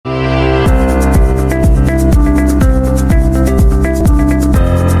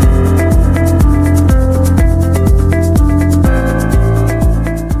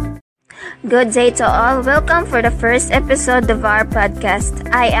Good day to all. Welcome for the first episode of our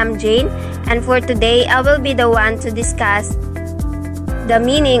podcast. I am Jane, and for today, I will be the one to discuss the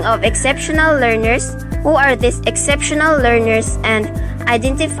meaning of exceptional learners, who are these exceptional learners, and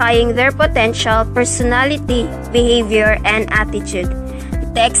identifying their potential, personality, behavior, and attitude.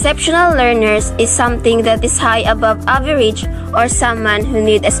 The exceptional learners is something that is high above average or someone who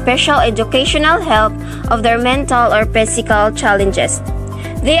need a special educational help of their mental or physical challenges.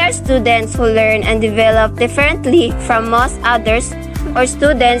 They are students who learn and develop differently from most others, or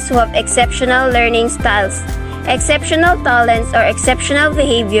students who have exceptional learning styles, exceptional talents, or exceptional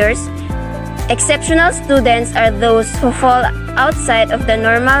behaviors. Exceptional students are those who fall outside of the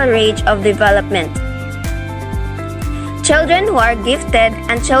normal range of development. Children who are gifted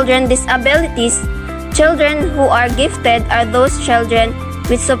and children with disabilities. Children who are gifted are those children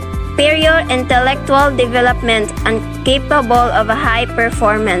with superior intellectual development and capable of a high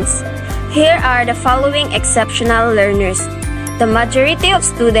performance. Here are the following exceptional learners. The majority of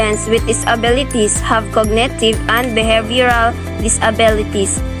students with disabilities have cognitive and behavioral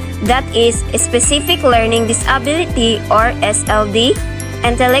disabilities, that is, specific learning disability or SLD,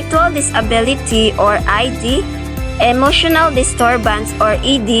 intellectual disability or ID, emotional disturbance or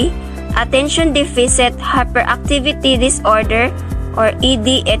ED, attention deficit hyperactivity disorder or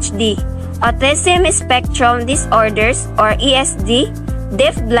ADHD, autism spectrum disorders or ESD,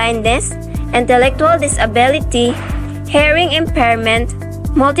 deaf blindness, intellectual disability, hearing impairment,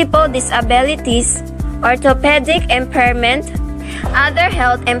 multiple disabilities, orthopedic impairment, other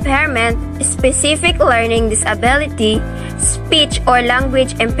health impairment, specific learning disability, speech or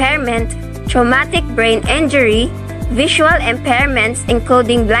language impairment, traumatic brain injury, visual impairments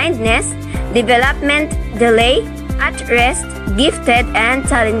including blindness, development delay, at rest, gifted, and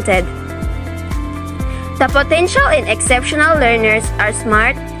talented. The potential in exceptional learners are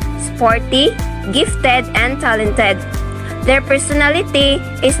smart, sporty, gifted, and talented. Their personality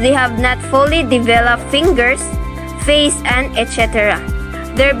is they have not fully developed fingers, face, and etc.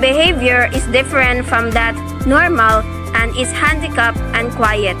 Their behavior is different from that normal and is handicapped and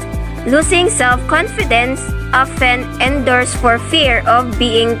quiet. Losing self-confidence often endures for fear of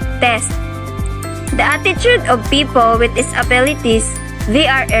being tested. The attitude of people with disabilities, they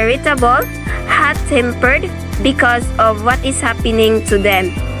are irritable, hot-tempered because of what is happening to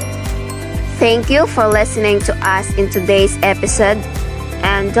them. Thank you for listening to us in today's episode,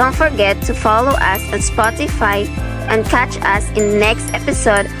 and don't forget to follow us on Spotify and catch us in the next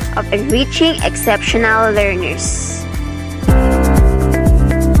episode of Enriching Exceptional Learners.